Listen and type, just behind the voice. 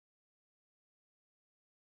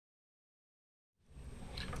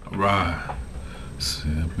ride. See,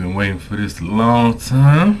 I've been waiting for this a long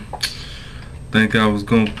time. Think I was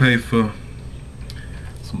gonna pay for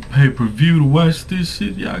some pay-per-view to watch this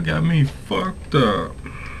shit. Y'all got me fucked up.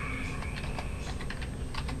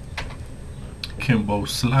 Kimbo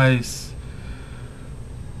slice.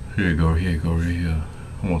 Here you go, here you go, right here.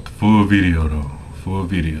 I want the full video though. Full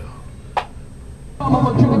video. I'm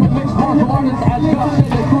a legitimate mixed martial artist, as Gus said,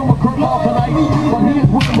 they threw him a curveball tonight, but he is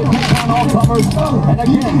willing to take on all comers. And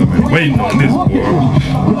again, I've been waiting on this boy.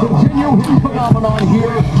 To continue his phenomenon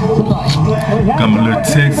here tonight. Got my little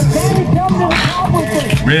Texas.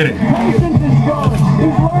 Ready. Patience is gone.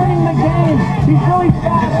 He's learning the game. He's really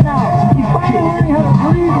fast now. He's finally learning how to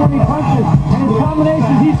breathe when he punches. And his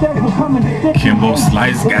combinations, he says, will come in thick. Kimbo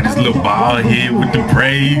Slice got his little bald head with the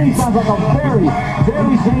braids. Sounds like a very,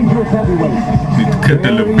 very dangerous heavyweight. Cut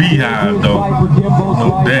the little beehive though. No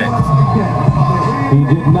that. He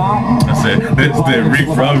did not. I said, that's that Rick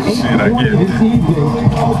Ross shit, I guess.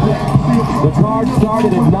 The card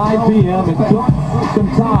started at 9 p.m. It took some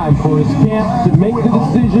time for his camp to make the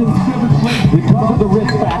decision because of the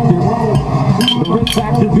risk factor. The risk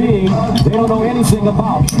factor being they don't know anything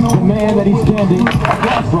about the man that he's standing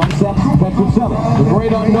across from, Seth Petruzelli. The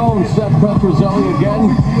great unknown Seth Petruzelli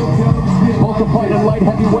again. Both the fight in light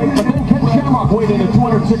heavyweight, but then Ken Shamrock weighed in at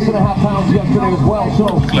 206.5 pounds yesterday as well. So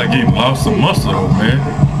looks like he lost some muscle though, man.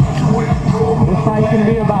 This fight's going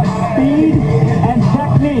to be about speed and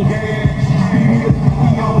technique.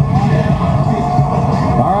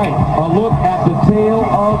 all right, a look at the tail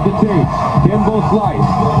of the tape. Kimbo Slice,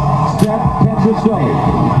 Seth Petruzelli.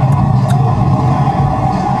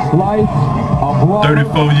 Slice, a brawler,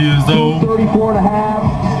 34 years old. 34 and a half.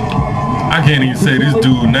 I can't even say this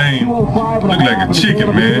dude's name. Look like a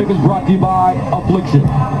chicken, man. Is brought to you by Affliction.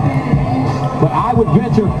 But I would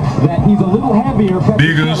venture that he's a little heavier.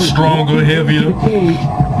 Bigger, stronger, heavier. The cage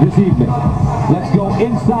this evening. Let's go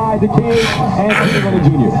inside the cage and Petruzelli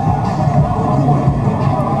Jr.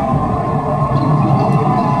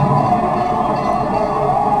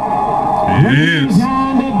 Yes. Ladies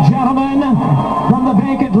and gentlemen, from the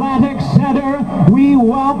Bank Atlantic Center, we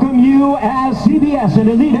welcome you as CBS and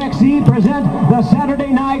Elite XC present the Saturday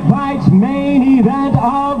Night Fights main event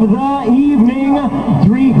of the evening.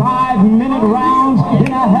 3 5-minute rounds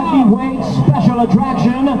in a heavyweight special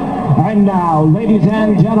attraction. And now, ladies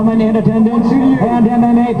and gentlemen in attendance and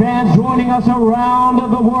MMA fans joining us around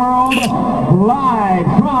the world, live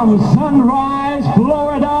from Sunrise,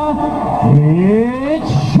 Florida,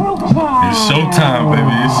 it's showtime! It's showtime,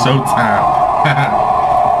 baby. It's showtime.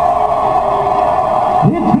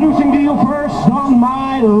 Introducing to you first, on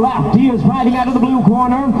my left, he is fighting out of the blue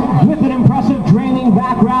corner with an impressive training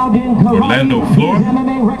background in karate. Orlando, Florida. His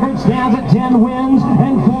MMA record stands at 10 wins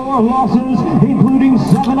and 4 losses, including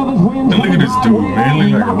 7 of his wins. Look at this dude, man.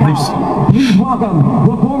 Look like a Russo. Please welcome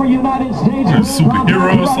the former United States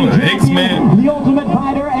superhero, X-Men. the Ultimate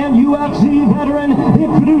Fighter and UFC veteran,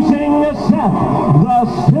 introducing Seth, the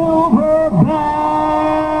Silverback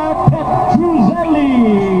Petruzelli.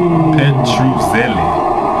 Petruzelli.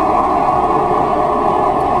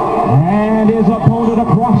 And his opponent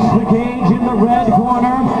across the cage in the red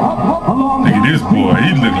corner. Look at this boy.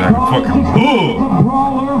 He look like a fucking bull. The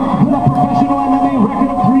brawler with a professional MMA record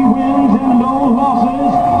of 3 wins and no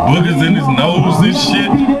losses. Boogers in his nose and shit.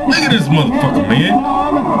 Look at this motherfucker, man.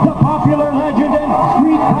 The popular legend and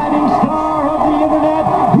street fighting star of the internet.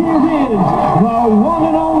 Here is the one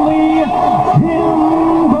and only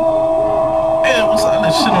Kimbo. Damn, what's all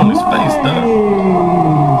that shit on his face, dog?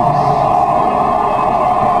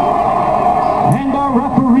 And our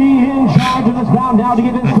referee in charge of this bout now to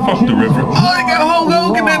give instructions. Fuck the referee. Oh, they got Hulk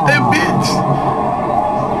Hogan at that bitch.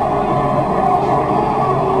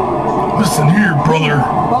 Listen here, brother.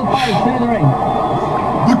 Both fighters, clear the ring.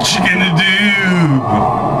 What you gonna do?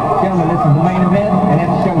 Gentlemen, this is the main event, and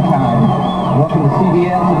it's showtime. Welcome to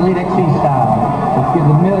CBS Elite XC style. Let's give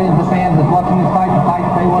the millions of fans that's watching this fight the fight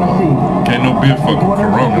they want to see. Can't no be a fucking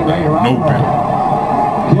Corona, no bit.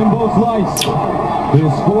 Kimbo Slice,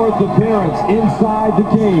 his 4th appearance inside the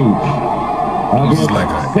cage. This is like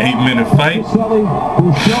an 8-minute fight. Petruzelli,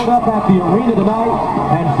 who showed up at the arena tonight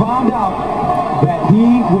and found out that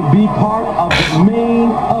he would be part of the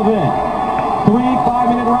main event. 3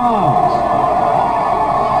 5-minute rounds.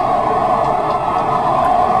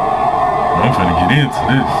 I'm trying to get into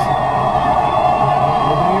this.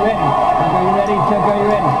 Are you ready? Are you ready? Chuck, are you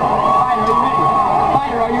ready? Fighter, are you ready?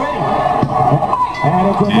 Fighter, are you ready? And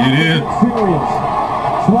it's a serious.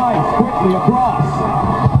 Slice quickly across.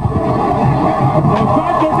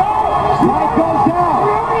 Slice goes down.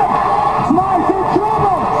 Slice in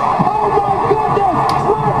trouble. Oh my goodness.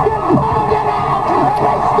 Slice gets pounded out. And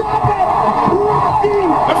they stop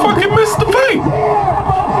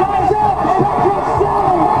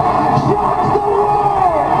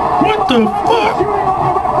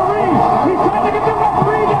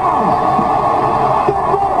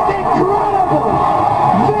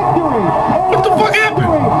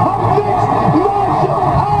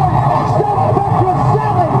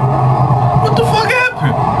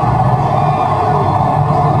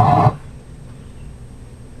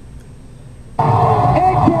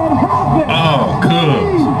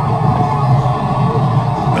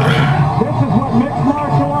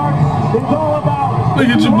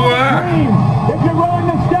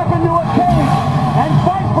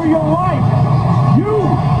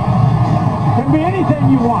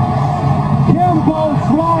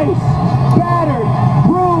sliced, battered,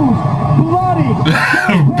 bruised, bloody.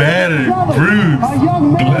 Battered, bruised, A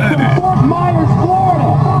young man bloody. from Fort Myers, Florida.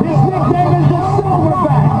 His nickname is the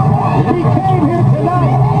Silverback. He came here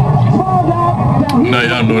tonight, found out that he Now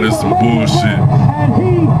y'all know this some bullshit. and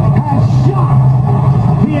he has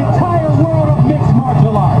shocked the entire world of mixed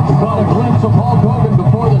martial arts. We caught a glimpse of Hulk Hogan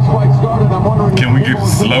before this fight started. I'm wondering. Can we get a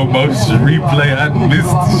slow motion replay? I missed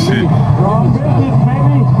the shit. Wrong business,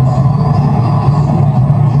 baby.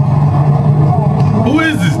 Who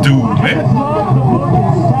is this dude, man? Loved the look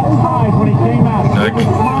in Seth's eyes when he came out.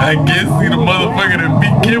 I guess he the motherfucker that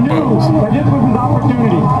beat Kimbo. But this was his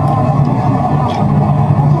opportunity.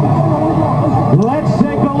 Let's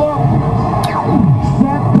take a look.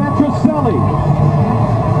 Seth Petroselli.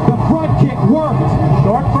 The front kick worked.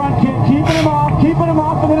 Short front kick, keeping him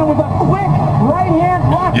off, and then with a quick right hand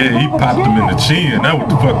lock. Yeah, he popped him in the chin. That what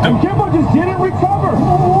the fuck them Kimbo just didn't recover.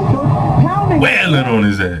 So pounding. wailing on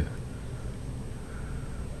his ass.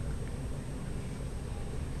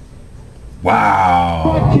 Wow.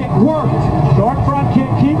 Front kick worked. Short front kick,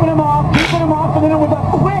 keeping him off, and then with a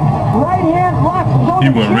quick right hand lock. He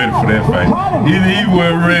wasn't ready for that fight. Either he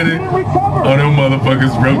wasn't ready, or them motherfuckers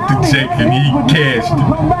wrote the check and he cashed it.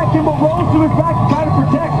 Come back, Kimbo rolls to his back to try to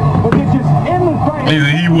protect, but it's just endless fight. Either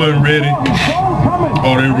he wasn't ready,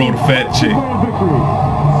 or they wrote a fat check.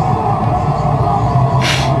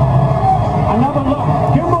 Another look.